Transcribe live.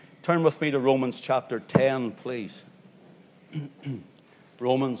Turn with me to Romans chapter 10, please.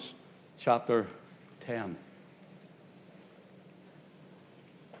 Romans chapter 10.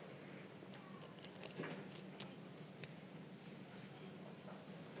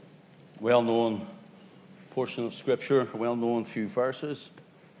 Well-known portion of Scripture, well-known few verses.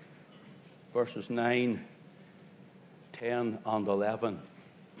 Verses 9, 10, and 11.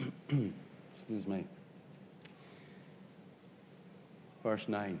 Excuse me. Verse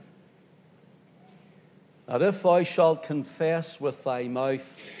 9. That if thou shalt confess with thy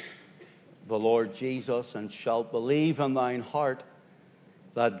mouth the Lord Jesus, and shalt believe in thine heart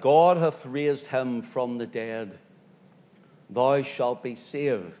that God hath raised him from the dead, thou shalt be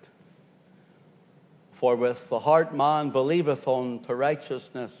saved. For with the heart man believeth unto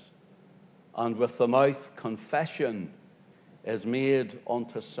righteousness, and with the mouth confession is made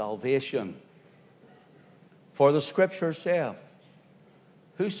unto salvation. For the Scripture saith,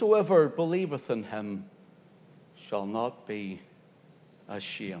 whosoever believeth in him shall not be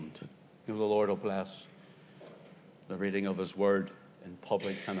ashamed. The Lord will bless the reading of his word in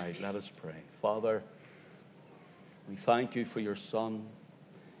public tonight. Let us pray. Father, we thank you for your Son.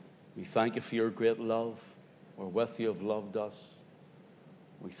 We thank you for your great love, wherewith you have loved us.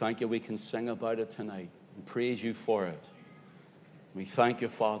 We thank you we can sing about it tonight and praise you for it. We thank you,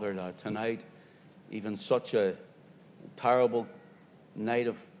 Father, that tonight, even such a terrible night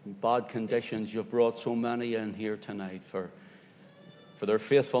of bad conditions, you've brought so many in here tonight. For their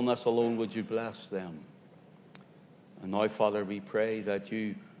faithfulness alone, would you bless them? And now, Father, we pray that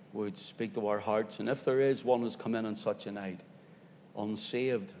you would speak to our hearts. And if there is one who's come in on such a night,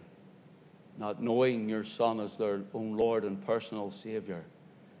 unsaved, not knowing your Son as their own Lord and personal Savior,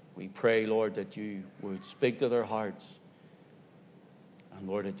 we pray, Lord, that you would speak to their hearts. And,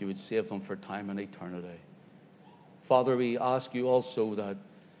 Lord, that you would save them for time and eternity. Father, we ask you also that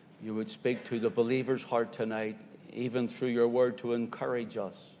you would speak to the believer's heart tonight, even through your word, to encourage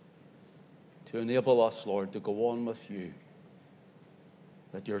us, to enable us, Lord, to go on with you.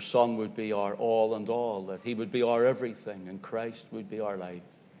 That your Son would be our all and all, that he would be our everything, and Christ would be our life.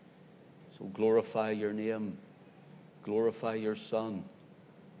 So glorify your name, glorify your Son,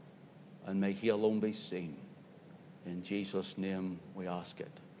 and may he alone be seen. In Jesus' name we ask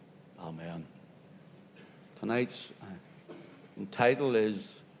it. Amen. Tonight's title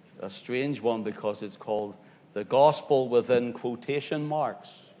is a strange one because it's called The Gospel Within Quotation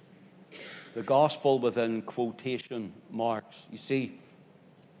Marks. The Gospel Within Quotation Marks. You see,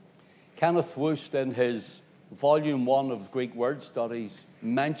 Kenneth Wust, in his Volume 1 of Greek Word Studies,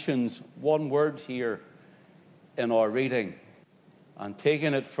 mentions one word here in our reading. And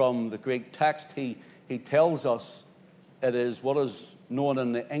taking it from the Greek text, he tells us it is what is known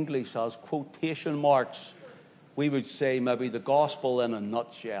in the English as quotation marks. We would say maybe the gospel in a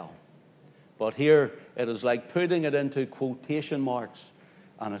nutshell. But here it is like putting it into quotation marks.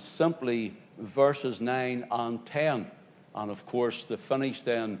 And it's simply verses 9 and 10. And of course the finish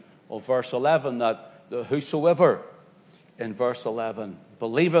then of verse 11, that the whosoever in verse 11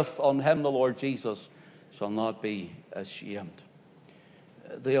 believeth on him, the Lord Jesus, shall not be ashamed.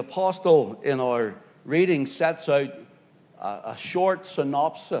 The apostle in our reading sets out a short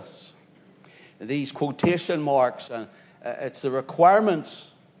synopsis. These quotation marks, it's the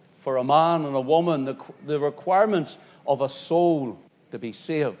requirements for a man and a woman, the requirements of a soul to be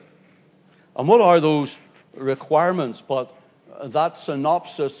saved. And what are those requirements but that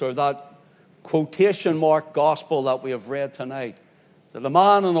synopsis or that quotation mark gospel that we have read tonight? That a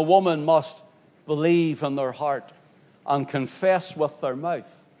man and a woman must believe in their heart and confess with their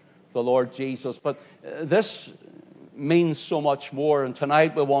mouth the Lord Jesus. But this means so much more, and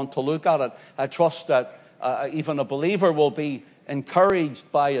tonight we want to look at it. I trust that even a believer will be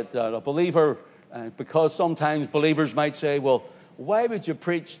encouraged by it. That a believer, because sometimes believers might say, well, why would you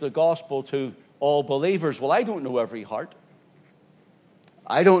preach the gospel to all believers? Well, I don't know every heart.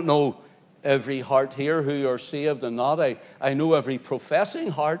 I don't know every heart here who are saved and not. I know every professing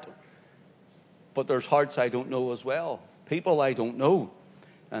heart, but there's hearts I don't know as well. People I don't know.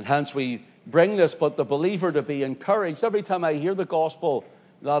 And hence we bring this, but the believer to be encouraged. Every time I hear the gospel,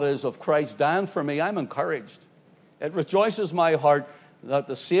 that is, of Christ dying for me, I'm encouraged. It rejoices my heart that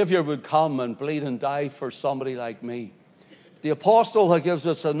the Savior would come and bleed and die for somebody like me. The apostle gives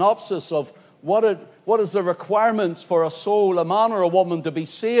us a synopsis of what is the requirements for a soul, a man or a woman, to be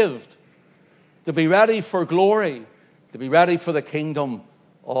saved, to be ready for glory, to be ready for the kingdom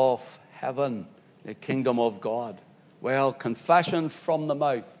of heaven, the kingdom of God. Well, confession from the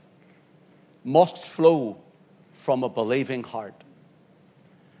mouth must flow from a believing heart.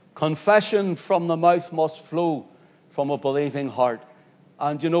 Confession from the mouth must flow from a believing heart.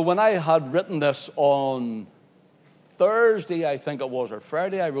 And when I had written this on Thursday, I think it was, or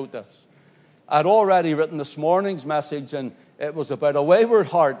Friday, I wrote this. I'd already written this morning's message, and it was about a wayward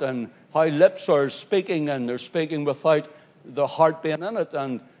heart and how lips are speaking, and they're speaking without the heart being in it.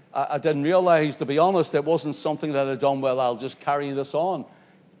 And I didn't realize, to be honest, it wasn't something that I'd done. Well, I'll just carry this on.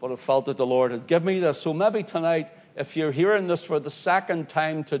 But I felt that the Lord had given me this. So maybe tonight, if you're hearing this for the second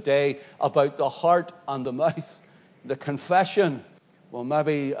time today about the heart and the mouth, the confession, well,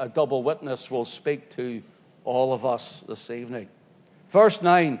 maybe a double witness will speak to all of us this evening. Verse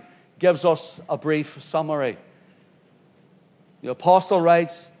 9 gives us a brief summary. The apostle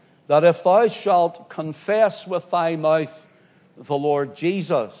writes that if thou shalt confess with thy mouth the Lord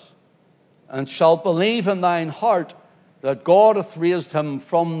Jesus, and shalt believe in thine heart that God hath raised him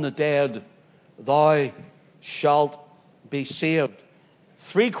from the dead, thou shalt be saved.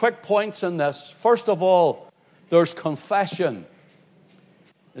 3 quick points in this. First of all, there's confession.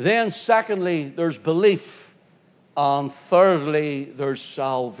 Then secondly, there's belief. And thirdly, there's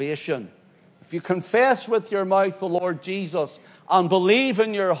salvation. If you confess with your mouth the Lord Jesus and believe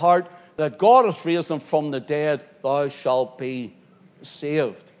in your heart that God hath raised him from the dead, thou shalt be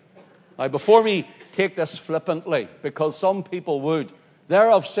saved. Now, before we take this flippantly, because some people would, there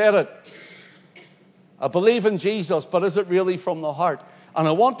I've said it. I believe in Jesus, but is it really from the heart? And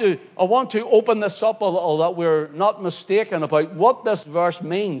I want to open this up a little, that we're not mistaken about what this verse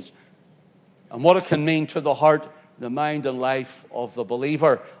means and what it can mean to the heart, the mind and life of the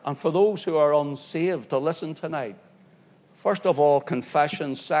believer. And for those who are unsaved to listen tonight. First of all,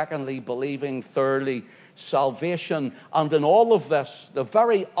 confession. Secondly, believing. Thirdly, salvation. And in all of this, the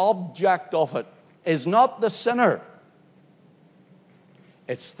very object of it is not the sinner.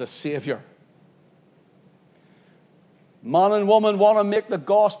 It's the Savior. Man and woman want to make the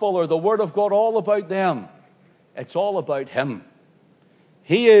gospel or the Word of God all about them. It's all about Him.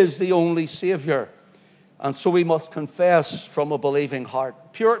 He is the only Savior. And so we must confess from a believing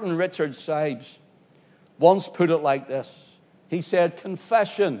heart. Puritan Richard Sibes once put it like this. He said,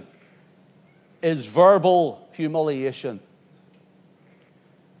 confession is verbal humiliation.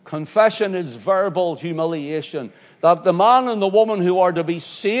 Confession is verbal humiliation. That the man and the woman who are to be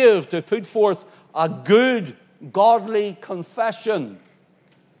saved, to put forth a good, godly confession,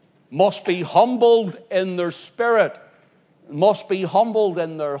 must be humbled in their spirit, must be humbled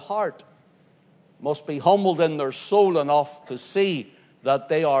in their heart, must be humbled in their soul enough to see that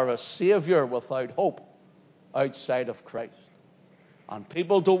they are a Savior without hope outside of Christ. And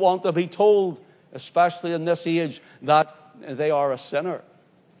people don't want to be told, especially in this age, that they are a sinner.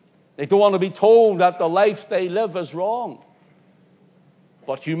 They don't want to be told that the life they live is wrong.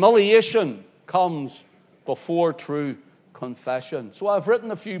 But humiliation comes before true confession. So I've written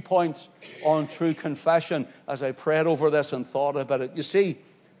a few points on true confession as I prayed over this and thought about it. You see,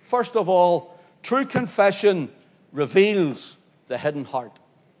 first of all, true confession reveals the hidden heart.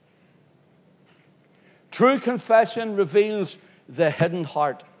 True confession reveals the hidden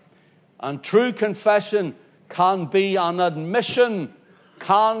heart. And true confession can be an admission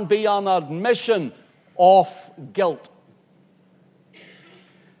of guilt.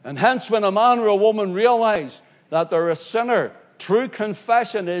 And hence, when a man or a woman realize that they're a sinner, true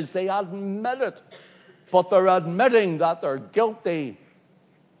confession is they admit it, but they're admitting that they're guilty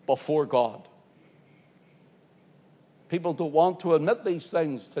before God. People don't want to admit these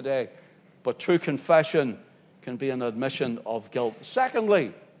things today, but true confession can be an admission of guilt.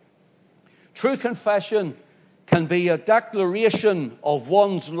 Secondly, true confession can be a declaration of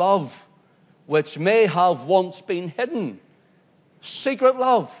one's love, which may have once been hidden. Secret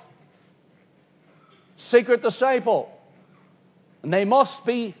love. Secret disciple. And they must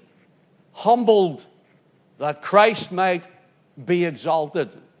be humbled that Christ might be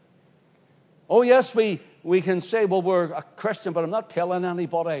exalted. Oh yes, we can say, well, we're a Christian, but I'm not telling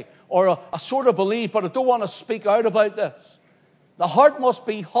anybody. Or I sort of believe, but I don't want to speak out about this. The heart must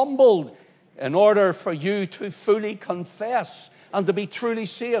be humbled in order for you to fully confess and to be truly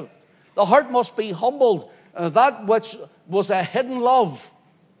saved. The heart must be humbled. That which was a hidden love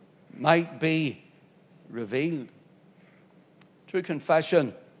might be revealed. True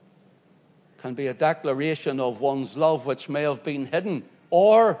confession can be a declaration of one's love which may have been hidden.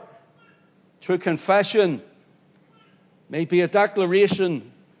 Or true confession may be a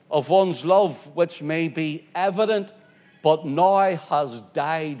declaration of one's love which may be evident but now has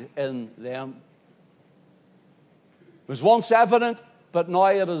died in them. It was once evident, but now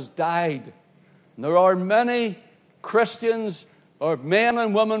it has died. And there are many Christians or men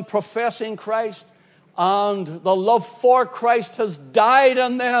and women professing Christ, and the love for Christ has died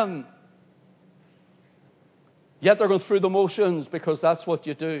in them. Yet they're going through the motions because that's what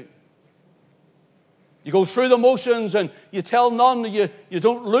you do. You go through the motions and you tell none. You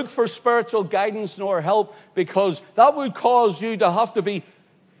don't look for spiritual guidance nor help, because that would cause you to have to be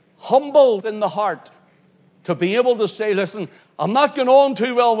humbled in the heart to be able to say, listen, I'm not going on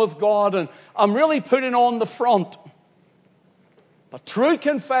too well with God and I'm really putting on the front. But true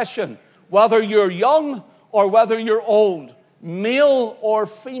confession, whether you're young or whether you're old, male or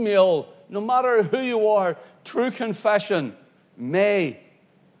female, no matter who you are, true confession may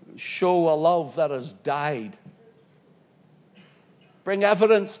show a love that has died. Bring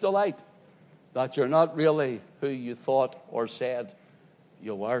evidence to light that you're not really who you thought or said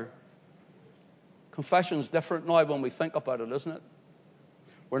you were. Confession's different now when we think about it, isn't it?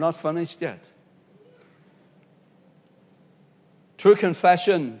 We're not finished yet. True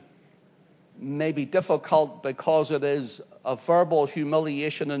confession may be difficult because it is a verbal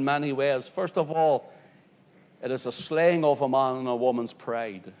humiliation in many ways. First of all, it is a slaying of a man and a woman's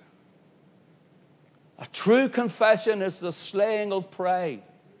pride. A true confession is the slaying of pride.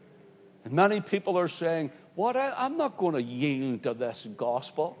 And many people are saying, I'm not going to yield to this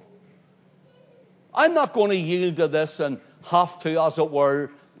gospel. I'm not going to yield to this and have to, as it were,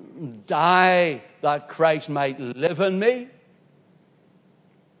 die that Christ might live in me.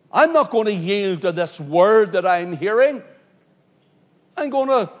 I'm not going to yield to this word that I'm hearing. I'm going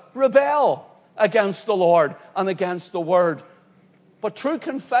to rebel against the Lord and against the word. But true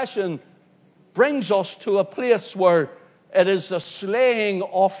confession brings us to a place where it is the slaying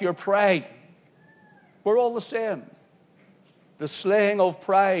of your pride. We're all the same. The slaying of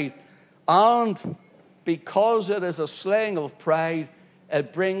pride. And because it is a slaying of pride,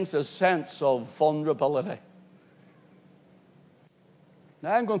 it brings a sense of vulnerability.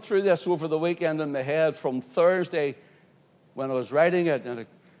 Now, I'm going through this over the weekend in my head from Thursday when I was writing it, and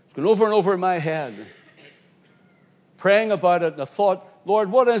it's going over and over in my head, praying about it, and I thought,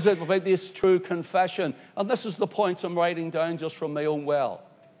 Lord, what is it about this true confession? And this is the points I'm writing down just from my own well.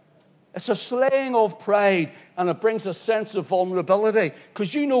 It's a slaying of pride, and it brings a sense of vulnerability.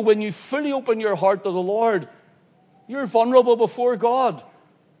 Because you know, when you fully open your heart to the Lord, you're vulnerable before God.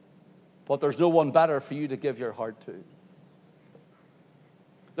 But there's no one better for you to give your heart to.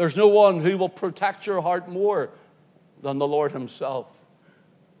 There's no one who will protect your heart more than the Lord himself.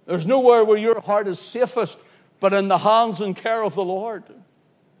 There's nowhere where your heart is safest but in the hands and care of the Lord.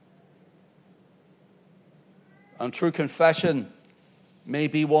 And true confession may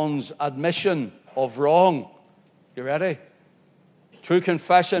be one's admission of wrong. You ready? True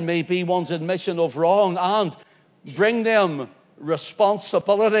confession may be one's admission of wrong and bring them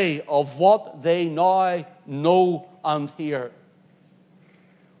responsibility of what they now know and hear.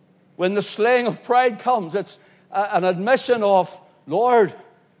 When the slaying of pride comes, it's an admission of, Lord,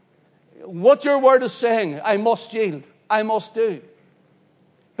 what your word is saying, I must yield, I must do.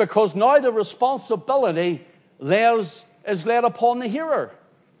 Because now the responsibility is laid upon the hearer.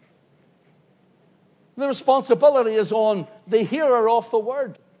 The responsibility is on the hearer of the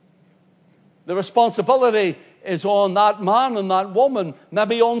word. The responsibility is on that man and that woman,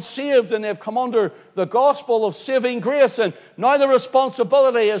 maybe unsaved, and they've come under the gospel of saving grace. And now the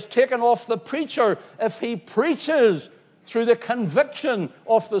responsibility is taken off the preacher if he preaches through the conviction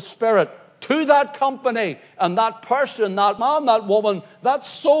of the Spirit to that company and that person, that man, that woman, that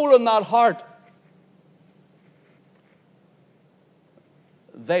soul and that heart.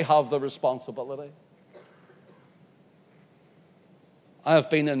 They have the responsibility. I have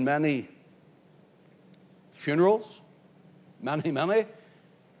been in many funerals, many.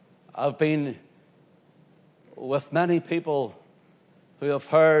 I've been with many people who have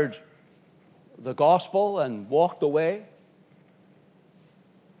heard the gospel and walked away.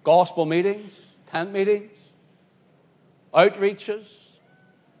 Gospel meetings, tent meetings, outreaches.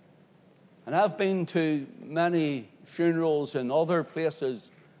 And I've been to many funerals in other places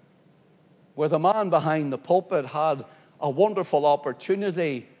where the man behind the pulpit had a wonderful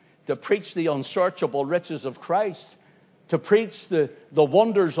opportunity to preach the unsearchable riches of Christ, to preach the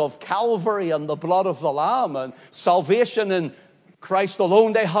wonders of Calvary and the blood of the Lamb and salvation in Christ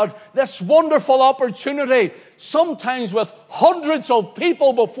alone. They had this wonderful opportunity, sometimes with hundreds of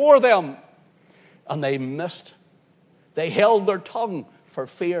people before them, and they missed. They held their tongue for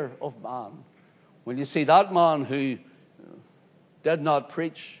fear of man. When you see that man who did not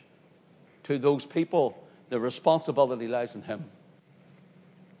preach to those people, the responsibility lies in him.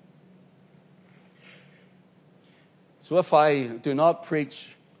 So if I do not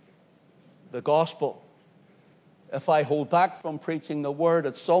preach the gospel, if I hold back from preaching the word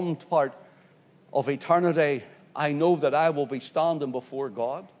at some part of eternity, I know that I will be standing before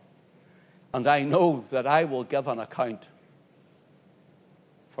God. And I know that I will give an account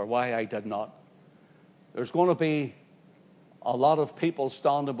for why I did not. There's going to be a lot of people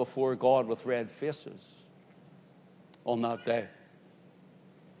standing before God with red faces on that day.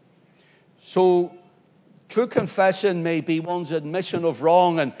 So true confession may be one's admission of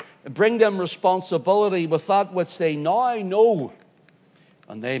wrong and bring them responsibility with that which they now know,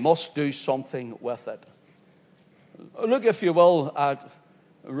 and they must do something with it. Look, if you will, at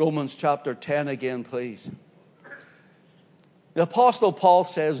Romans chapter 10 again, please. The Apostle Paul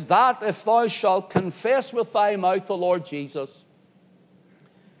says, that if thou shalt confess with thy mouth the Lord Jesus,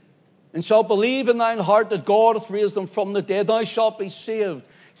 and shalt believe in thine heart that God hath raised him from the dead, thou shalt be saved.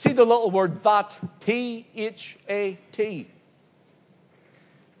 See the little word that, T-H-A-T.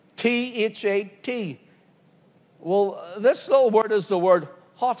 T-H-A-T. Well, this little word is the word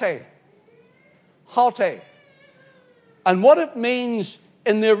hate. Hate. And what it means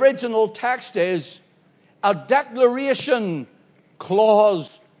in the original text is a declaration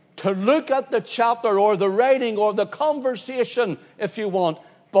clause to look at the chapter or the writing or the conversation, if you want,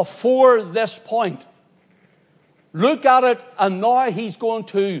 before this point. Look at it, and now he's going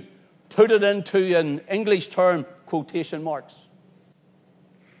to put it into an English term, quotation marks.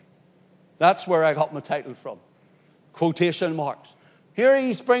 That's where I got my title from. Quotation marks. Here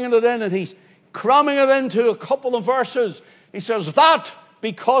he's bringing it in, and he's cramming it into a couple of verses. He says, that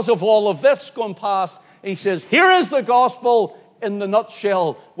because of all of this going past, he says, here is the gospel in the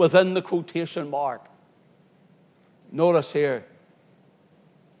nutshell within the quotation mark. Notice here,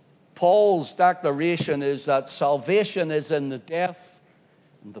 Paul's declaration is that salvation is in the death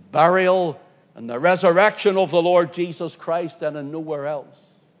and the burial and the resurrection of the Lord Jesus Christ and in nowhere else.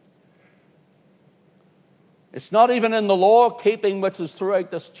 It's not even in the law keeping which is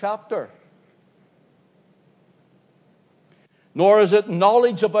throughout this chapter. Nor is it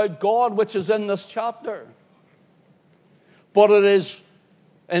knowledge about God which is in this chapter. But it is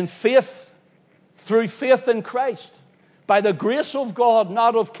in faith, through faith in Christ, by the grace of God,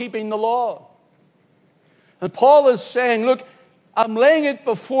 not of keeping the law. And Paul is saying, look, I'm laying it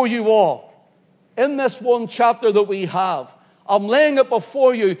before you all. In this one chapter that we have, I'm laying it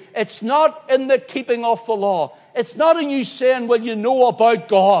before you. It's not in the keeping of the law. It's not in you saying, well, you know about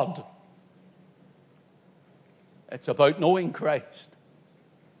God. It's about knowing Christ.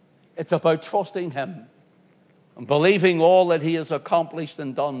 It's about trusting him and believing all that he has accomplished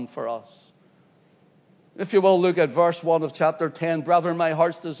and done for us. If you will, look at verse 1 of chapter 10. Brethren, my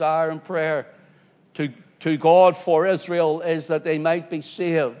heart's desire and prayer to God for Israel is that they might be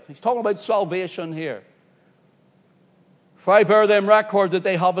saved. He's talking about salvation here. For I bear them record that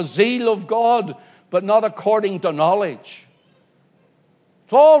they have a zeal of God, but not according to knowledge.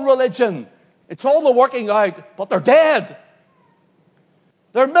 It's all religion. It's all the working out, but they're dead.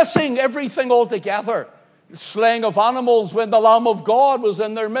 They're missing everything altogether. The slaying of animals when the Lamb of God was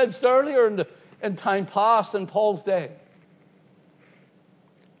in their midst earlier in time past in Paul's day.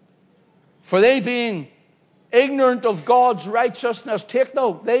 For they being ignorant of God's righteousness, take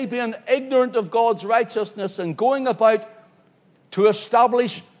note, they being ignorant of God's righteousness and going about to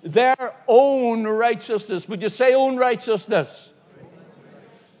establish their own righteousness. Would you say own righteousness?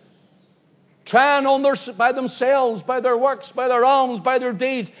 Trying by themselves, by their works, by their alms, by their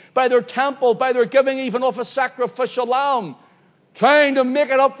deeds, by their temple, by their giving even of a sacrificial lamb. Trying to make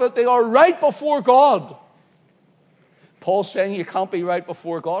it up that they are right before God. Paul's saying you can't be right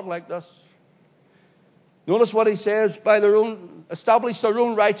before God like this. Notice what he says, by their own, establish their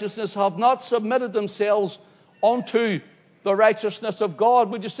own righteousness, have not submitted themselves unto the righteousness of God.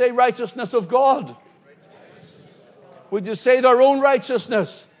 Would you say righteousness of God? Would you say their own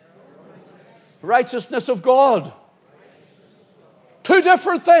righteousness? Righteousness of God. Two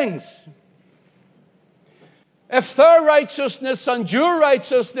different things. If their righteousness and your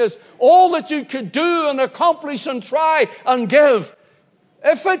righteousness, all that you could do and accomplish and try and give,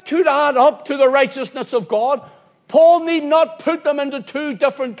 if it could add up to the righteousness of God, Paul need not put them into two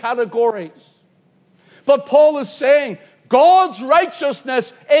different categories. But Paul is saying, God's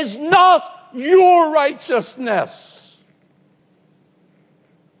righteousness is not your righteousness.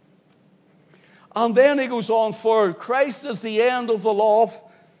 And then he goes on, for Christ is the end of the law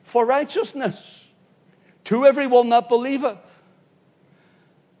for righteousness to everyone that believeth.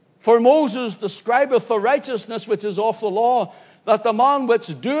 For Moses describeth the righteousness which is of the law, that the man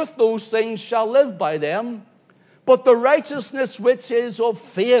which doeth those things shall live by them. But the righteousness which is of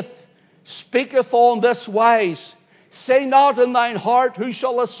faith speaketh on this wise, say not in thine heart, who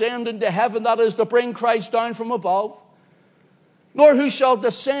shall ascend into heaven, that is to bring Christ down from above, nor who shall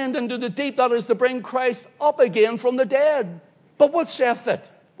descend into the deep, that is to bring Christ up again from the dead. But what saith it?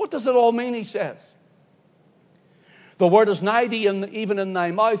 What does it all mean, he says? The word is nigh thee, even in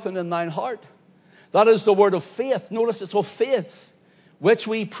thy mouth and in thine heart. That is the word of faith. Notice it's of faith, which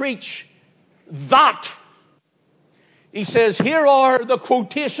we preach. That. He says, here are the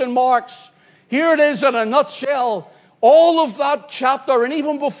quotation marks. Here it is in a nutshell. All of that chapter, and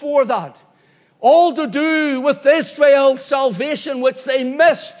even before that, all to do with Israel's salvation, which they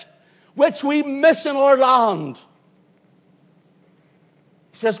missed, which we miss in our land.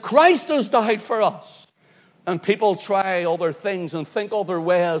 He says, Christ has died for us. And people try other things and think other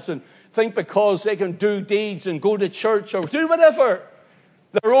ways and think because they can do deeds and go to church or do whatever,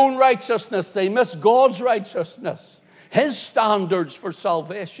 their own righteousness, they miss God's righteousness. His standards for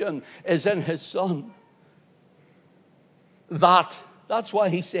salvation is in His Son. That's why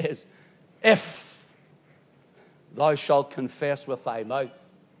he says, if thou shalt confess with thy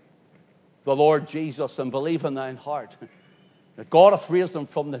mouth the Lord Jesus and believe in thine heart that God hath raised him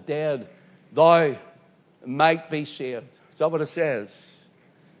from the dead, thou might be saved. Is that what it says?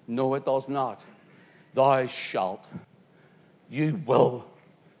 No, it does not. Thou shalt. You will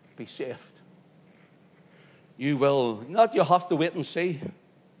be saved. You will. Not you have to wait and see.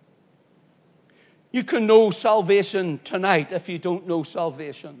 You can know salvation tonight if you don't know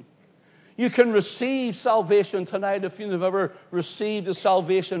salvation. You can receive salvation tonight if you've never received the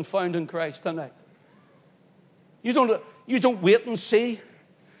salvation found in Christ tonight. You don't wait and see.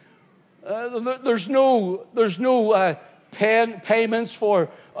 There's no payments for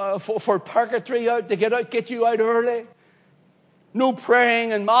purgatory out to get you out early. No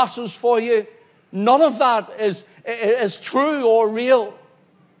praying and masses for you. None of that is true or real.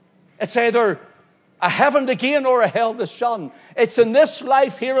 It's either a heaven to gain or a hell to shun. It's in this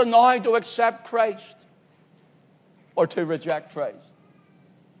life here and now to accept Christ or to reject Christ.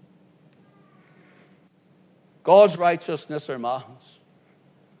 God's righteousness are mine.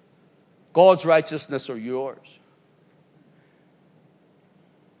 God's righteousness are yours.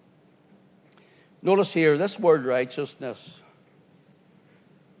 Notice here, this word righteousness.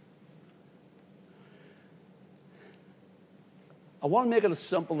 I want to make it as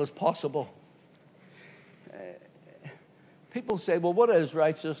simple as possible. People say, well, what is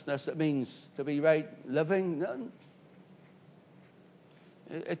righteousness? It means to be right living. No.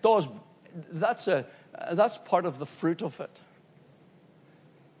 It does. That's part of the fruit of it.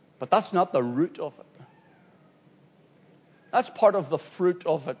 But that's not the root of it. That's part of the fruit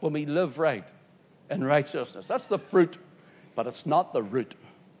of it when we live right in righteousness. That's the fruit, but it's not the root.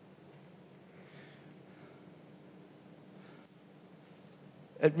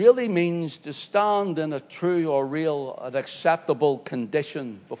 It really means to stand in a true or real and acceptable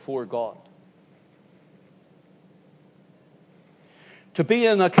condition before God. To be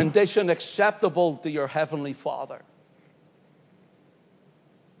in a condition acceptable to your Heavenly Father.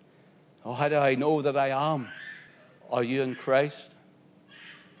 Oh, how do I know that I am? Are you in Christ?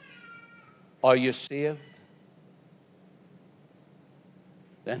 Are you saved?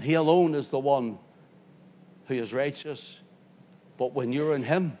 Then He alone is the one who is righteous. But when you're in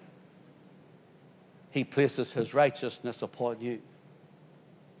Him, He places His righteousness upon you.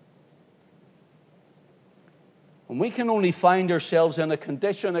 And we can only find ourselves in a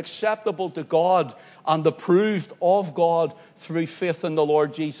condition acceptable to God and approved of God through faith in the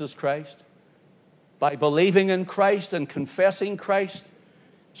Lord Jesus Christ. By believing in Christ and confessing Christ,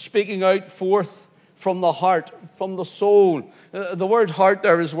 speaking out forth from the heart, from the soul. The word heart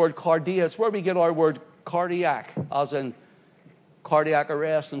there is the word cardia. It's where we get our word cardiac, as in cardiac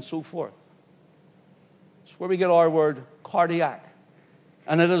arrest and so forth. It's where we get our word cardiac.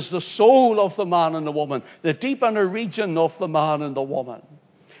 And it is the soul of the man and the woman, the deep inner region of the man and the woman.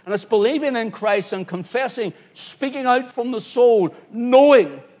 And it's believing in Christ and confessing, speaking out from the soul,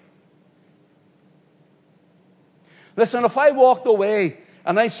 knowing. Listen, if I walked away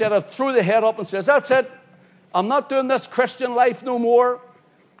and I said, I threw the head up and says, that's it, I'm not doing this Christian life no more,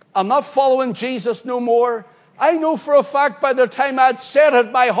 I'm not following Jesus no more, I know for a fact by the time I'd said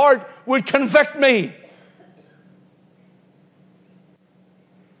it, my heart would convict me.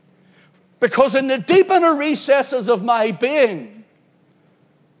 Because in the deep inner recesses of my being,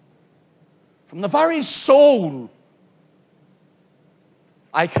 from the very soul,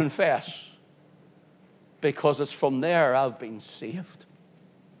 I confess. Because it's from there I've been saved.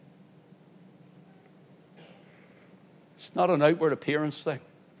 It's not an outward appearance thing.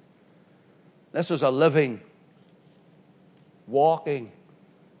 This is a living, walking,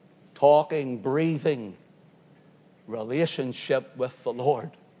 talking, breathing relationship with the Lord.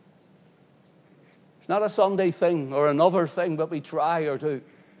 It's not a Sunday thing or another thing that we try or do.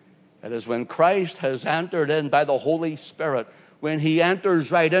 It is when Christ has entered in by the Holy Spirit, when he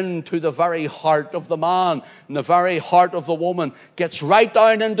enters right into the very heart of the man and the very heart of the woman, gets right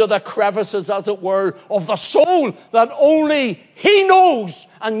down into the crevices, as it were, of the soul that only he knows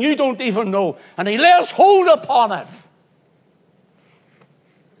and you don't even know. And he lays hold upon it.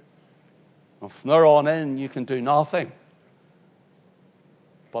 And from there on in, you can do nothing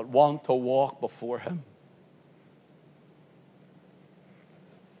but want to walk before him.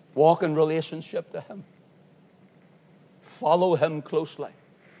 Walk in relationship to him. Follow him closely.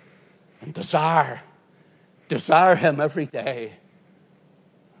 And desire him every day.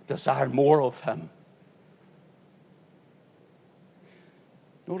 Desire more of him.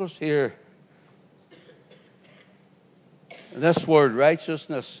 Notice here, this word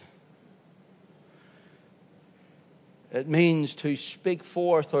righteousness, it means to speak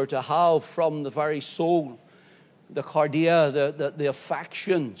forth or to have from the very soul, the cardia, the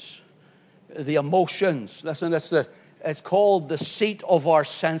affections, the emotions. Listen, it's called the seat of our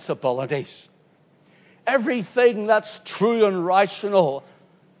sensibilities. Everything that's true and rational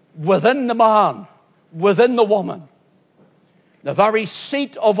within the man, within the woman. The very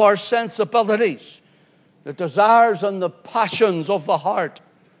seat of our sensibilities. The desires and the passions of the heart.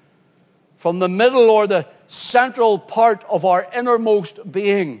 From the middle or the central part of our innermost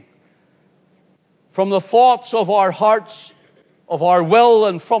being. From the thoughts of our hearts, of our will,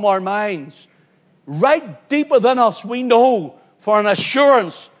 and from our minds. Right deep within us, we know for an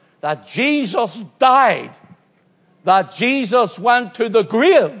assurance that Jesus died, that Jesus went to the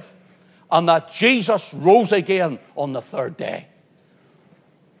grave, and that Jesus rose again on the third day.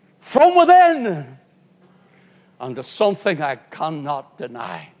 From within, and it's something I cannot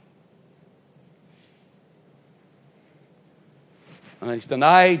deny. And he's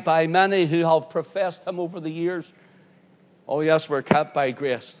denied by many who have professed him over the years. Oh yes, we're kept by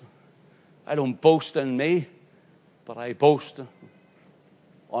grace. I don't boast in me, but I boast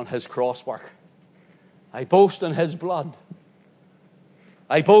on his cross work. I boast in his blood.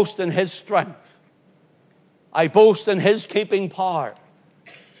 I boast in his strength. I boast in his keeping power.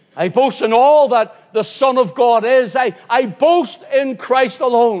 I boast in all that the Son of God is. I boast in Christ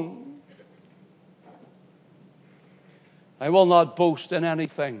alone. I will not boast in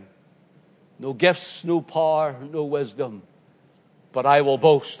anything. No gifts, no power, no wisdom. But I will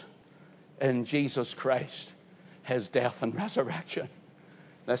boast in Jesus Christ, his death and resurrection.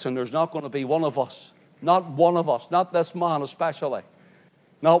 Listen, there's not going to be one of us, not this man especially,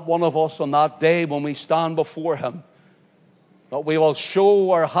 not one of us on that day when we stand before him, that we will show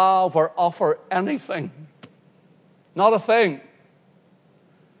or have or offer anything. Not a thing.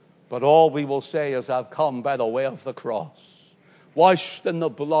 But all we will say is, I've come by the way of the cross, washed in the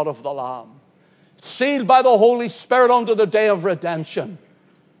blood of the Lamb, sealed by the Holy Spirit unto the day of redemption.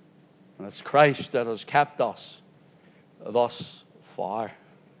 And it's Christ that has kept us thus far.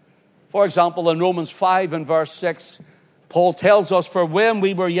 For example, in Romans 5 and verse 6, Paul tells us, for when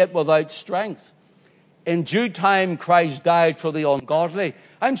we were yet without strength, in due time Christ died for the ungodly.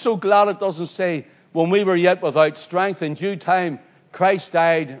 I'm so glad it doesn't say, when we were yet without strength, in due time Christ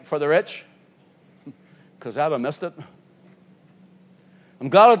died for the rich, because I'd have missed it. I'm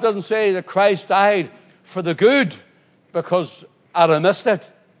glad it doesn't say that Christ died for the good, because I'd have missed it.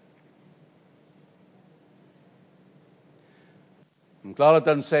 I'm glad it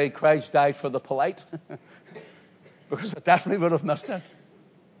doesn't say Christ died for the polite, because I definitely would have missed it.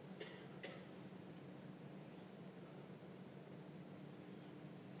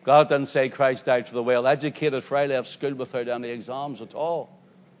 God didn't say Christ died for the well-educated, for I left school without any exams at all.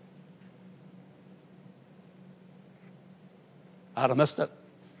 I'd have missed it.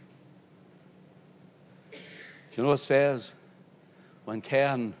 Do you know what it says? When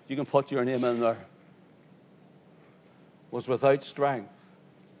Ken, you can put your name in there, was without strength,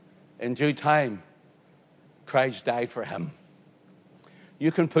 in due time, Christ died for him.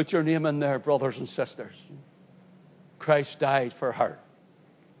 You can put your name in there, brothers and sisters. Christ died for her.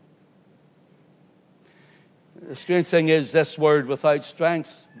 The strange thing is this word without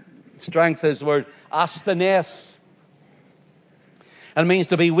strength. Strength is the word asthenes. And it means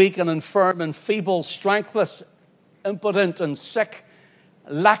to be weak and infirm and feeble, strengthless, impotent and sick,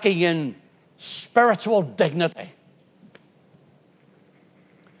 lacking in spiritual dignity.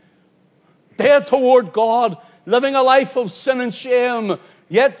 Dead toward God, living a life of sin and shame.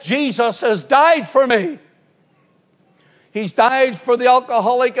 Yet Jesus has died for me. He's died for the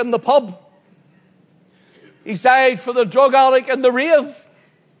alcoholic in the pub. He's died for the drug addict in the rave.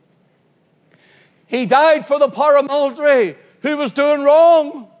 He died for the paramilitary who was doing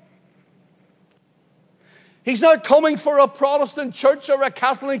wrong. He's not coming for a Protestant church or a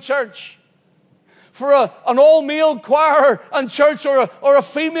Catholic church. for an all-male choir and church or a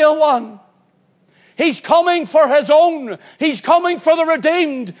female one. He's coming for His own. He's coming for the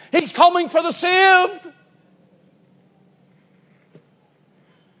redeemed. He's coming for the saved.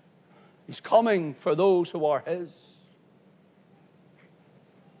 He's coming for those who are His.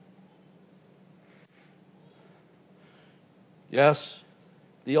 Yes,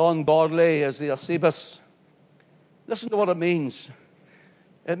 the ungodly is the Asebus. Listen to what it means.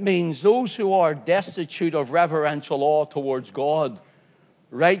 It means those who are destitute of reverential awe towards God,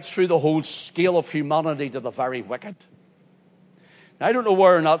 right through the whole scale of humanity to the very wicked. Now, I don't know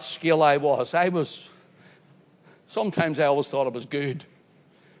where in that scale I was. Sometimes I always thought it was good.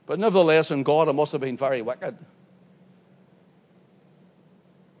 But nevertheless, in God, I must have been very wicked.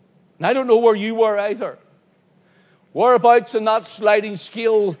 And I don't know where you were either. Whereabouts in that sliding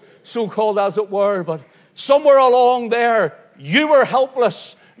scale, so-called as it were, but somewhere along there, you were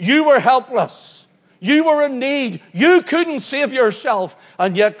helpless. You were helpless. You were in need. You couldn't save yourself.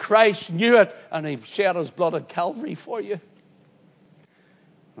 And yet Christ knew it, and He shed His blood at Calvary for you.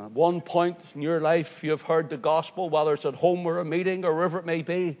 At one point in your life, you've heard the gospel, whether it's at home or a meeting or wherever it may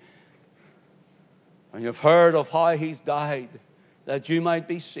be. And you've heard of how He's died, that you might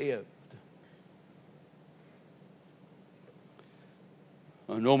be saved.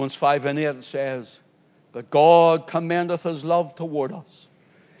 In Romans 5:8 it says, "But God commendeth His love toward us,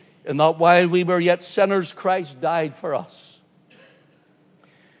 in that while we were yet sinners, Christ died for us."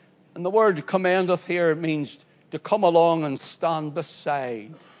 And the word commendeth here means to come along and stand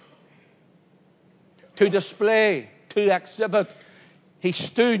beside. To display, to exhibit. He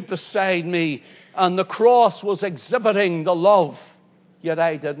stood beside me, and the cross was exhibiting the love, yet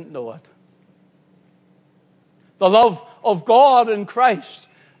I didn't know it. The love of God in Christ,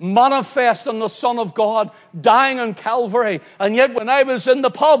 manifest in the Son of God, dying on Calvary. And yet when I was in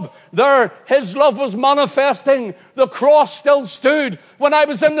the pub, there His love was manifesting. The cross still stood. When I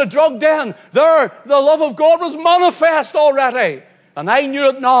was in the drug den, there the love of God was manifest already. And I knew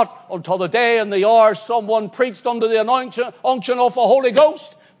it not until the day and the hour someone preached under the unction of the Holy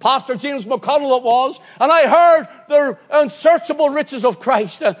Ghost. Pastor James McConnell it was. And I heard the unsearchable riches of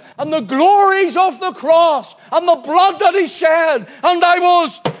Christ and the glories of the cross and the blood that He shed. And I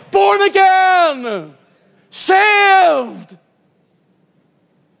was born again. Saved.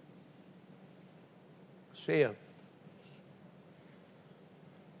 Saved.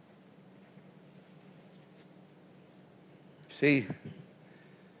 See,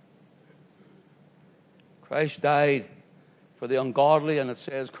 Christ died for the ungodly, and it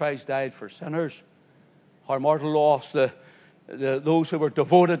says Christ died for sinners. Our mortal loss, those who were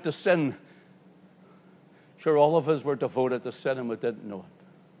devoted to sin. Sure, all of us were devoted to sin and we didn't know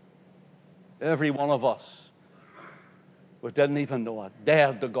it. Every one of us. We didn't even know it.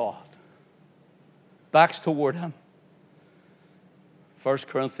 Dead to God. Backs toward Him. 1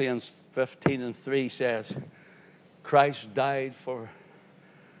 Corinthians 15:3 says, Christ died for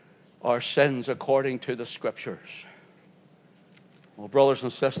our sins according to the Scriptures. Well, brothers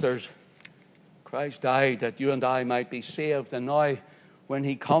and sisters, Christ died that you and I might be saved. And now, when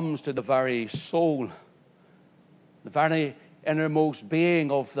He comes to the very soul, the very innermost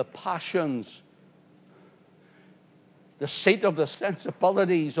being of the passions, the seat of the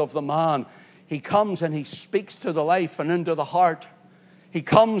sensibilities of the man, He comes and He speaks to the life and into the heart. He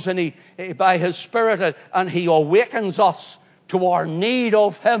comes and He, by His Spirit, and He awakens us to our need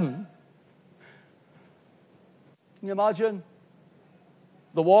of Him. Can you imagine?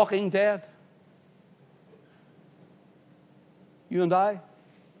 The walking dead. You and I.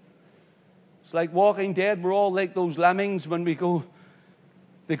 It's like Walking Dead. We're all like those lemmings when we go.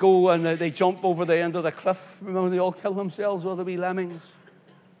 They go and they jump over the end of the cliff. Remember, they all kill themselves, all the wee lemmings.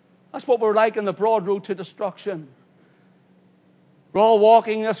 That's what we're like in the broad road to destruction. We're all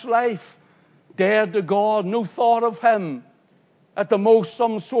walking this life, dead to God, no thought of Him. At the most,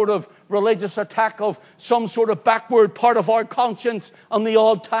 some sort of religious attack of some sort of backward part of our conscience on the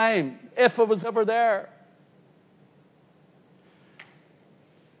odd time, if it was ever there.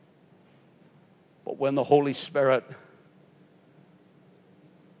 But when the Holy Spirit,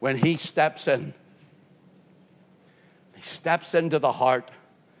 when He steps in, He steps into the heart.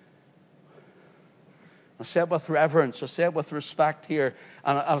 I say it with reverence, I say it with respect here,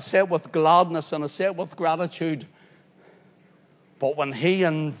 and I say it with gladness, and I say it with gratitude. But when He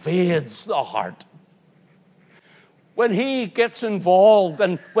invades the heart, when He gets involved,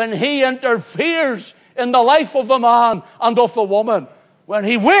 and when He interferes in the life of the man and of the woman, when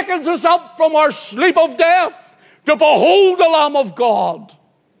He wakens us up from our sleep of death to behold the Lamb of God.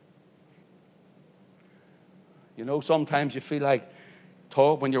 You know, sometimes you feel like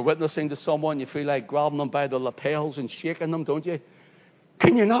When you're witnessing to someone, you feel like grabbing them by the lapels and shaking them, don't you?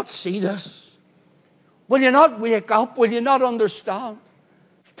 Can you not see this? Will you not wake up? Will you not understand?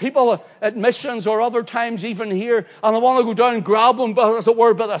 People at missions or other times even here, and I want to go down and grab them, but as it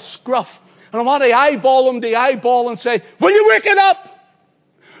were, by the scruff. And I want to eyeball them, the eyeball, and say, will you wake it up?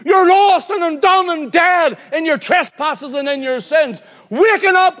 You're lost and undone and dead in your trespasses and in your sins.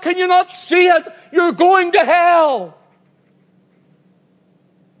 Waking up, can you not see it? You're going to hell.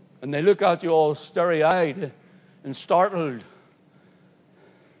 And they look at you all starry-eyed and startled.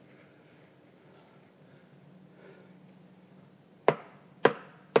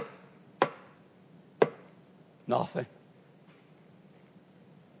 Nothing.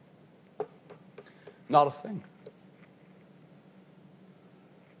 Not a thing.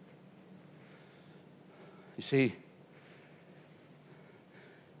 You see,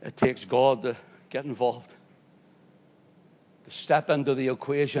 it takes God to get involved, to step into the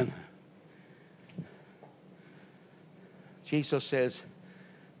equation. Jesus says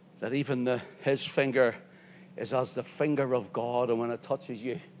that even his finger is as the finger of God, and when it touches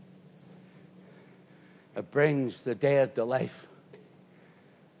you, it brings the dead to life.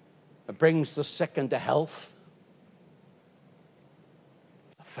 It brings the sick into health.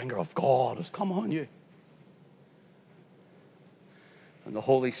 The finger of God has come on you. And the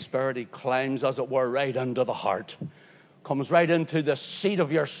Holy Spirit, He climbs, as it were, right into the heart. Comes right into the seat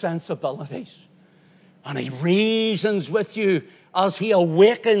of your sensibilities. And He reasons with you as He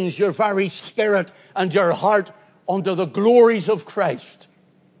awakens your very spirit and your heart unto the glories of Christ.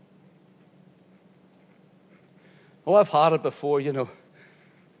 Oh, I've had it before, you know.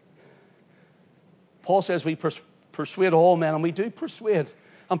 Paul says we persuade all men, and we do persuade.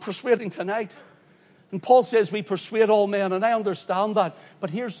 I'm persuading tonight. And Paul says we persuade all men, and I understand that.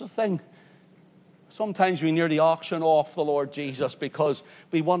 But here's the thing. Sometimes we nearly auction off the Lord Jesus because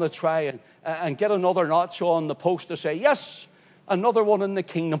we want to try and get another notch on the post to say, yes, another one in the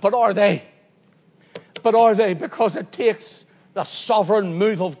kingdom. But are they? But are they? Because it takes the sovereign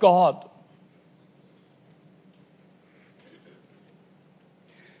move of God.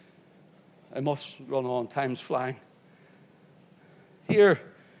 I must run on. Time's flying. Here,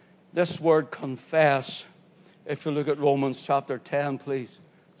 this word confess. If you look at Romans chapter 10, please.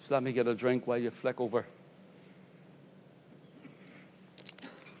 Just let me get a drink while you flick over.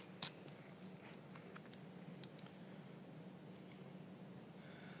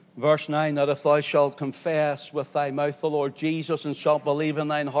 Verse 9, that if thou shalt confess with thy mouth the Lord Jesus and shalt believe in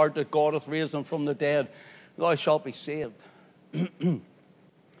thine heart that God hath raised him from the dead, thou shalt be saved.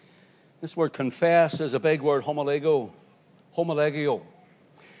 This word confess is a big word, homolego. Homolegio.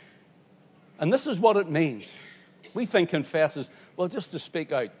 And this is what it means. We think confess is, well, just to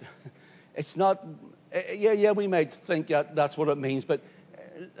speak out. It's not, we might think that's what it means, but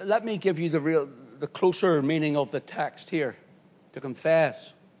let me give you the closer meaning of the text here. To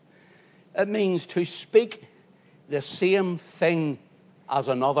confess. It means to speak the same thing as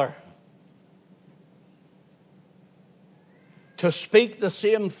another. To speak the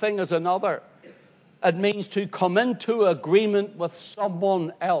same thing as another. It means to come into agreement with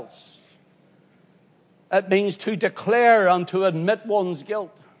someone else. It means to declare and to admit one's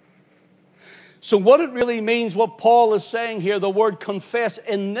guilt. So what it really means, what Paul is saying here, the word confess,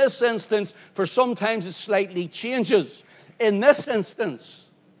 in this instance, for sometimes it slightly changes. In this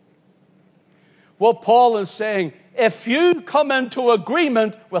instance, what Paul is saying, if you come into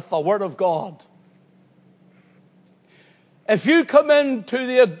agreement with the Word of God, if you come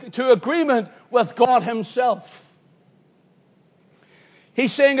into agreement with God Himself,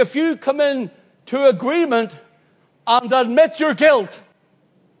 He's saying if you come into agreement and admit your guilt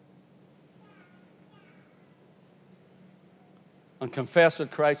and confess that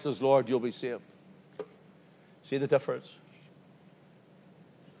Christ is Lord, you'll be saved. See the difference?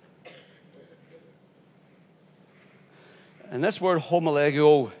 And this word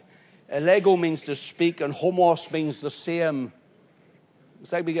homolegio, lego means to speak, and homos means the same.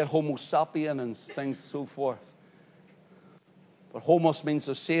 It's like we get homo sapien and things so forth. But homos means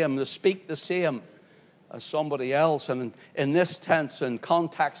the same, to speak the same as somebody else. And in this tense and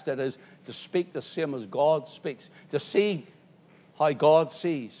context, it is to speak the same as God speaks. To see how God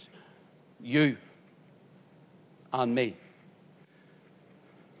sees you and me.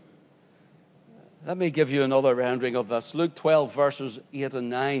 Let me give you another rendering of this. Luke 12, verses 8 and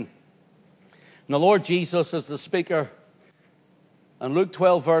 9. And the Lord Jesus is the speaker. And Luke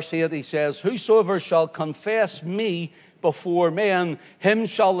 12, verse 8, He says, whosoever shall confess me before men, him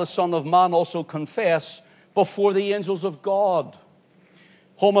shall the Son of Man also confess before the angels of God.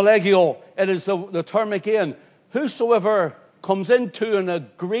 Homolegio, it is the term again. Whosoever comes into an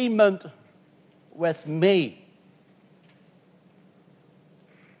agreement with me.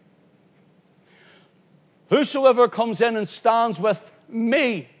 Whosoever comes in and stands with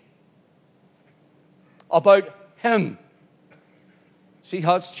me about him. See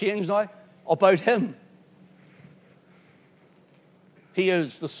how it's changed now? About him. He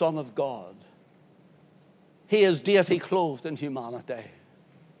is the Son of God. He is deity clothed in humanity.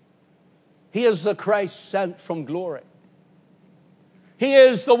 He is the Christ sent from glory. He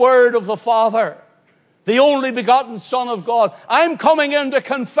is the Word of the Father, the only begotten Son of God. I'm coming into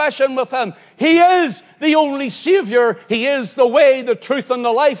confession with him. He is the only Savior. He is the way, the truth, and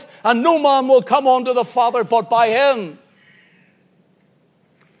the life. And no man will come unto the Father but by him.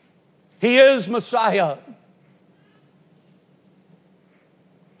 He is Messiah.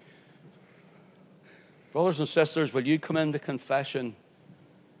 Brothers and sisters, will you come into confession?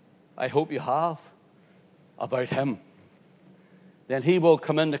 I hope you have, about him. Then he will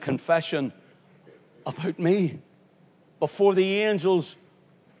come into confession about me before the angels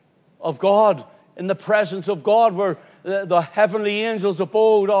of God, in the presence of God, where the heavenly angels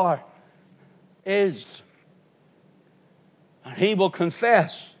abode is. And he will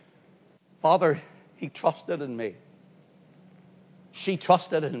confess, Father, he trusted in me. She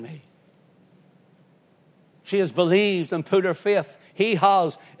trusted in me. She has believed and put her faith. He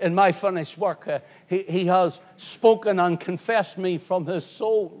has in my finished work. He has spoken and confessed me from his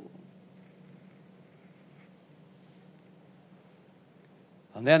soul.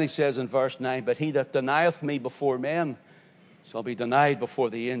 And then he says in verse 9, but he that denieth me before men shall be denied before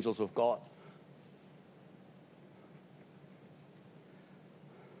the angels of God.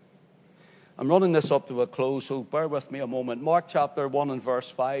 I'm running this up to a close, so bear with me a moment. Mark chapter 1 and verse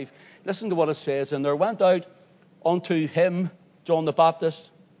 5. Listen to what it says. And there went out unto him, John the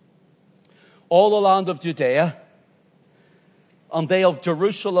Baptist, all the land of Judea, and they of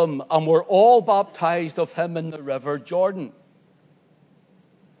Jerusalem, and were all baptized of him in the river Jordan.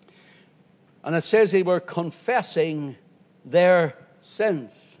 And it says they were confessing their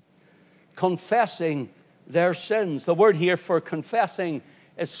sins. Confessing their sins. The word here for confessing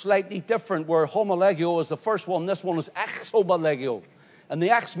is slightly different, where homolegio is the first one. This one is exhomolegio. And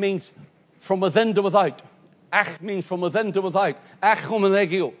the ex means from within to without. Ach means from within to without.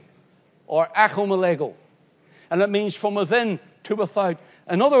 Achomolegio or achomolego. And it means from within to without.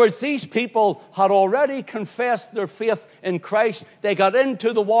 In other words, these people had already confessed their faith in Christ. They got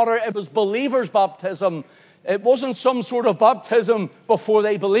into the water. It was believers' baptism. It wasn't some sort of baptism before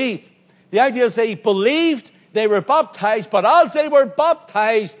they believed. The idea is they believed, they were baptized, but as they were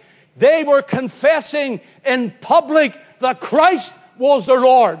baptized, they were confessing in public that Christ was their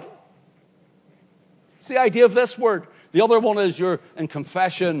Lord. It's the idea of this word. The other one is you're in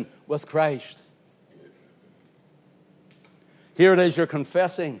confession with Christ. Here it is, you're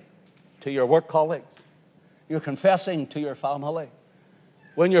confessing to your work colleagues. You're confessing to your family.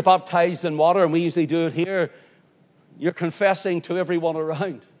 When you're baptized in water, and we usually do it here, you're confessing to everyone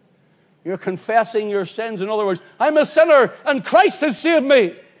around. You're confessing your sins. In other words, I'm a sinner and Christ has saved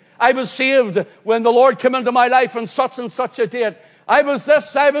me. I was saved when the Lord came into my life on such and such a date. I was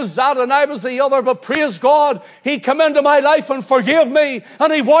this, I was that, and I was the other. But praise God, he came into my life and forgave me,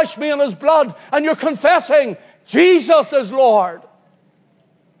 and he washed me in his blood. And you're confessing Jesus is Lord.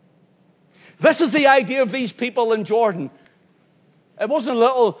 This is the idea of these people in Jordan. It wasn't a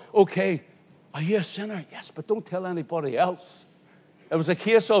little, okay, are you a sinner? Yes, but don't tell anybody else. It was a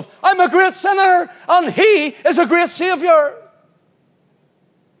case of, I'm a great sinner, and he is a great Savior.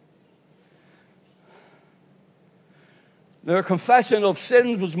 Their confession of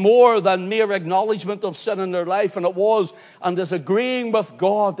sins was more than mere acknowledgement of sin in their life, and it was, and is agreeing with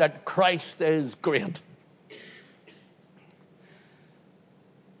God that Christ is great.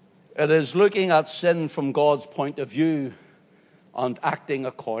 It is looking at sin from God's point of view and acting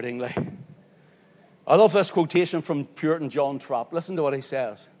accordingly. I love this quotation from Puritan John Trapp. Listen to what he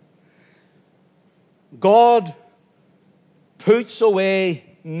says. God puts away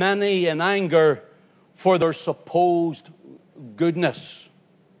many in anger for their supposed goodness,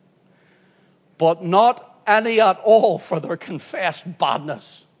 but not any at all for their confessed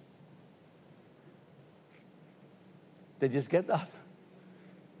badness. Did you get that?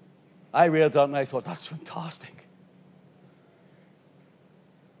 I read that and I thought, that's fantastic.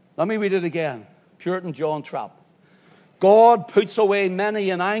 Let me read it again. Puritan John Trapp. God puts away many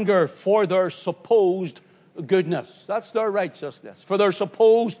in anger for their supposed goodness. That's their righteousness. For their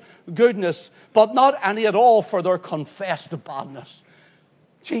supposed goodness, but not any at all for their confessed badness.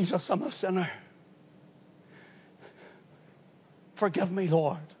 Jesus, I'm a sinner. Forgive me,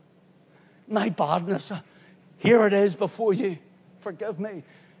 Lord. My badness. Here it is before you. Forgive me.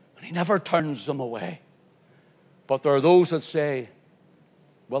 And he never turns them away. But there are those that say,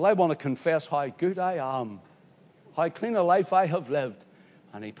 well, I want to confess how good I am, how clean a life I have lived.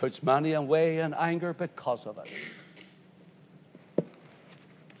 And he puts many away in anger because of it.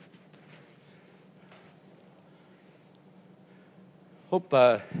 Hope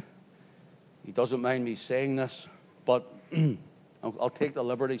he doesn't mind me saying this, but I'll take the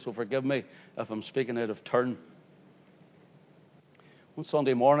liberty, so forgive me if I'm speaking out of turn. One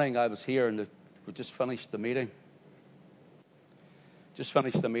Sunday morning I was here and we just finished the meeting.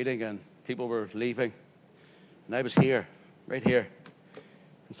 And people were leaving. And I was here, right here.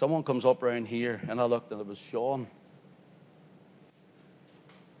 And someone comes up around here and I looked and it was Sean.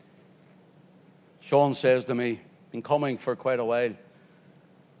 Sean says to me, been coming for quite a while.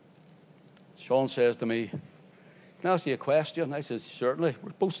 Sean says to me, can I ask you a question? I says, certainly.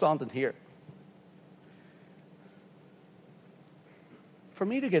 We're both standing here. For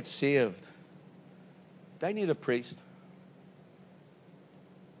me to get saved, do I need a priest?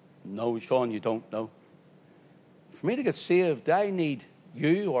 No, Sean, you don't know. For me to get saved, do I need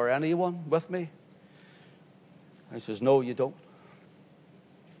you or anyone with me? I says, no, you don't.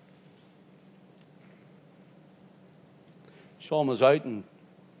 Sean was out and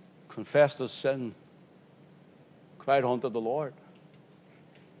confessed his sin, cried unto the Lord.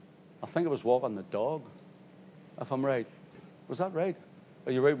 I think it was walking the dog, if I'm right. Was that right?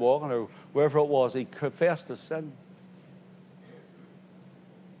 Are you right walking or wherever it was? He confessed his sin.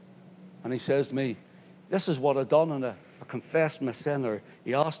 And he says to me, this is what I done, and I confessed my sin, or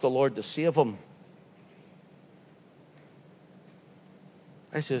he asked the Lord to save him.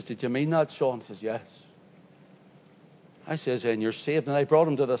 I says, did you mean that, Sean? He says, yes. I says, and you're saved. And I brought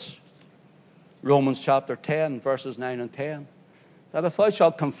him to this Romans chapter 10, verses 9 and 10. That if thou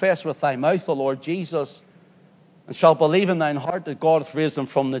shalt confess with thy mouth the Lord Jesus, and shalt believe in thine heart that God hath raised him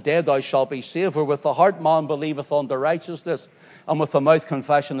from the dead, thou shalt be saved. For with the heart man believeth unto righteousness, and with the mouth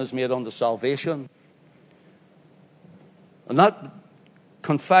confession is made unto salvation. And that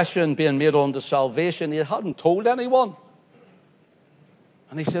confession being made unto salvation, he hadn't told anyone.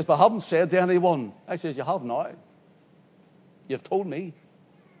 And he says, but I haven't said to anyone. I says, you have now. You've told me.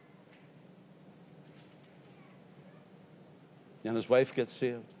 And his wife gets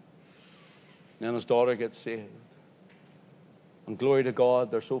saved. And his daughter gets saved. And glory to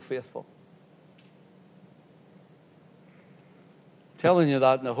God, they're so faithful. Telling you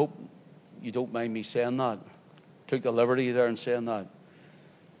that, and I hope you don't mind me saying that. Took the liberty there and saying that.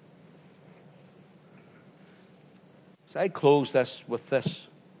 So I close this with this.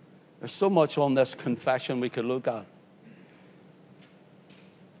 There's so much on this confession we could look at.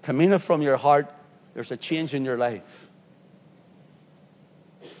 To mean it from your heart, there's a change in your life.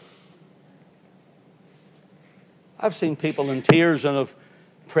 I've seen people in tears and have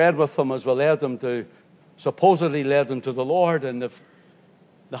prayed with them as we supposedly led them to the Lord, and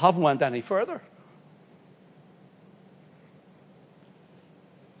they haven't went any further.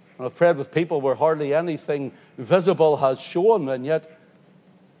 And I've prayed with people where hardly anything visible has shown, and yet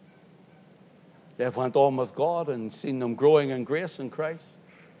they've went on with God and seen them growing in grace in Christ.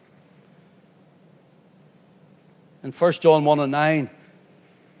 In 1 John 1 and 9,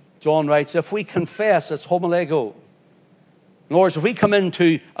 John writes, if we confess, it's homolego. In other words, if we come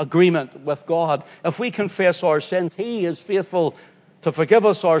into agreement with God, if we confess our sins, he is faithful to forgive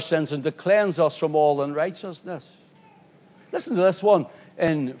us our sins and to cleanse us from all unrighteousness. Listen to this one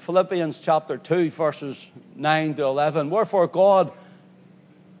in Philippians chapter 2, verses 9 to 11. Wherefore God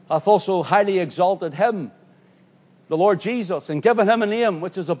hath also highly exalted him, the Lord Jesus, and given him a name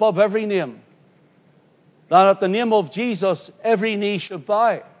which is above every name, that at the name of Jesus every knee should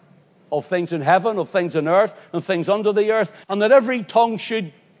bow, of things in heaven, of things in earth, and things under the earth, and that every tongue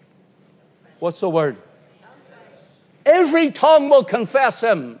should, what's the word? Every tongue will confess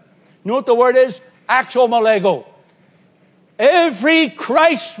him. You know what the word is? Actual malego. Every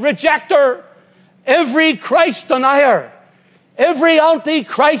Christ rejecter, every Christ denier, every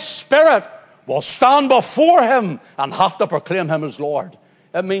anti-Christ spirit will stand before him and have to proclaim him as Lord.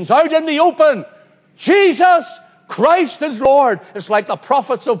 It means out in the open, Jesus Christ is Lord. It's like the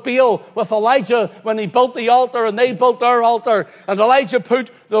prophets of Baal with Elijah when he built the altar and they built their altar. And Elijah put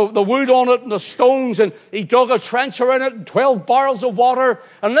the wood on it and the stones, and he dug a trench around it and 12 barrels of water.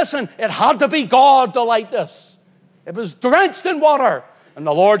 And listen, it had to be God to light this. It was drenched in water. And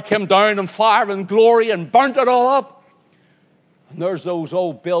the Lord came down in fire and glory and burnt it all up. And there's those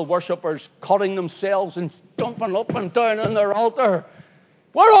old Baal worshippers cutting themselves and jumping up and down on their altar.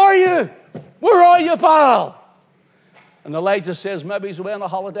 Where are you? Where are you, Baal? And Elijah says, maybe he's away on a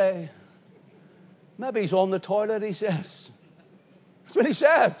holiday. Maybe he's on the toilet, he says. That's what he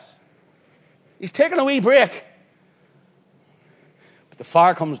says. He's taking a wee break. But the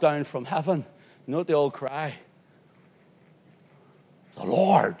fire comes down from heaven. You know what they all cry? The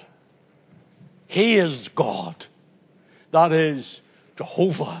Lord. He is God. That is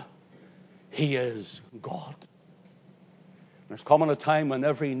Jehovah. He is God. There's coming a time when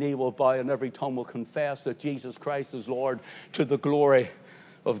every knee will bow and every tongue will confess that Jesus Christ is Lord, to the glory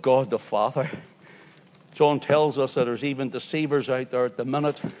of God the Father. John tells us that there's even deceivers out there at the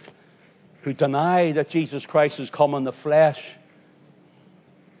minute who deny that Jesus Christ has come in the flesh.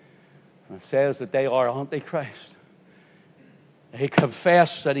 And it says that they are Antichrist. They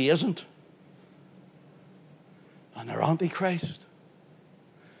confess that he isn't. And they're Antichrist.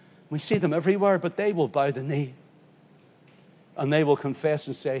 We see them everywhere, but they will bow the knee. And they will confess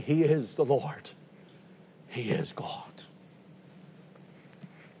and say, he is the Lord. He is God.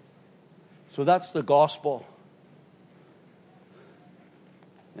 So that's the gospel.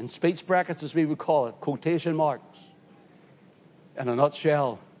 In speech brackets, as we would call it, quotation marks. In a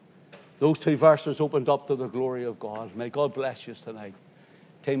nutshell, those two verses opened up to the glory of God. May God bless you tonight.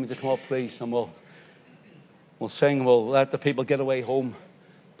 Take me to come up, please, and we'll sing. We'll let the people get away home.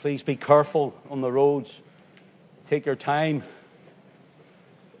 Please be careful on the roads. Take your time.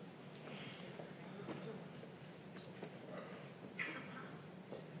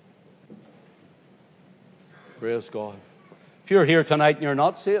 Praise God. If you're here tonight and you're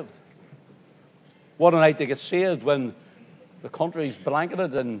not saved, what a night to get saved when the country's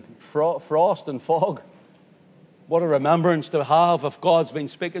blanketed in frost and fog. What a remembrance to have if God's been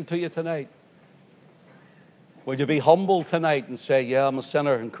speaking to you tonight. Will you be humble tonight and say, yeah, I'm a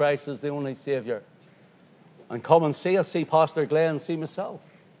sinner and Christ is the only Saviour? And come and see us, see Pastor Glenn, see myself.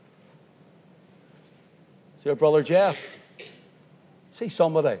 See our brother Jeff. See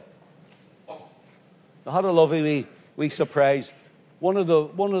somebody. I had a lovely wee surprise. One of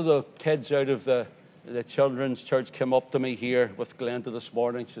the kids out of the children's church came up to me here with Glenda this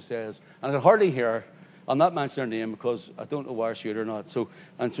morning. She says, and I can hardly hear her. I'm not mentioning her name because I don't know where she is or not. So,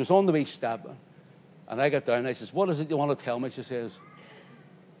 and she was on the wee step. And I got down and I says, what is it you want to tell me? She says,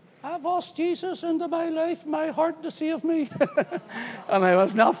 I've asked Jesus into my life, my heart to save me. And I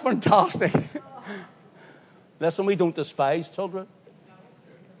was not fantastic. Listen, we don't despise children.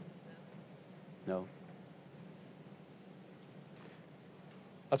 No.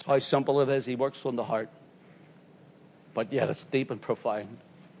 That's how simple it is. He works on the heart. But yet it's deep and profound.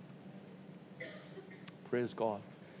 Praise God.